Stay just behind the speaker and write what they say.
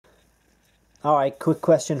Alright, quick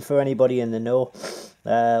question for anybody in the know.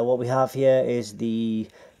 What we have here is the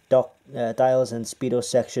dials and speedo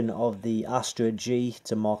section of the Astra G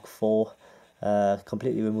Mk4.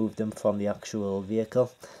 Completely removed them from the actual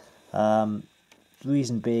vehicle.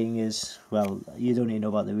 Reason being is, well, you don't need to know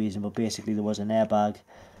about the reason, but basically there was an airbag.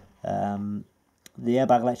 The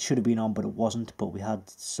airbag light should have been on, but it wasn't. But we had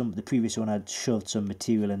the previous one had shoved some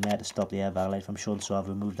material in there to stop the airbag light from showing, so I've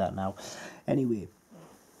removed that now. Anyway,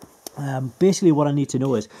 basically what I need to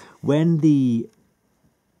know is when the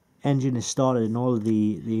engine is started and all of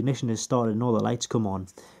the ignition is started and all the lights come on,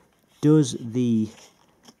 does the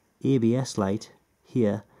ABS light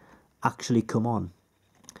here actually come on?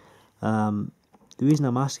 The reason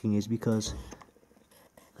I'm asking is because,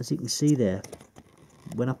 as you can see there,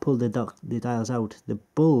 when I pulled the dials out, the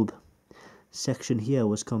bulb section here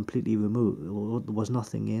was completely removed. There was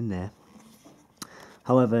nothing in there.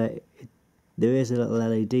 However, there is a little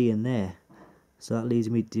LED in there, so that leads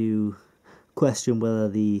me to question whether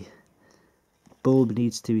the bulb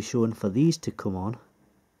needs to be shown for these to come on.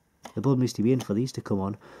 The bulb needs to be in for these to come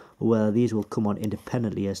on, or whether these will come on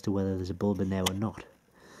independently as to whether there's a bulb in there or not.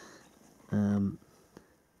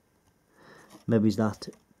 Maybe it's that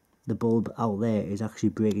the bulb out there is actually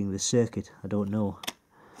breaking the circuit. I don't know.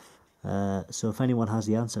 So if anyone has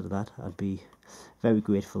the answer to that, I'd be very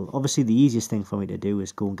grateful. Obviously the easiest thing for me to do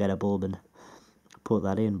is go and get a bulb and put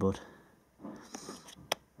that in, but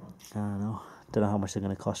I don't know how much they're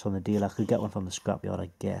going to cost from the deal. I could get one from the scrapyard,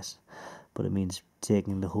 I guess, but it means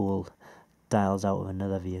taking the whole dials out of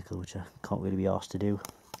another vehicle, which I can't really be asked to do.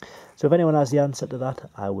 So if anyone has the answer to that,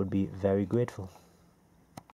 I would be very grateful.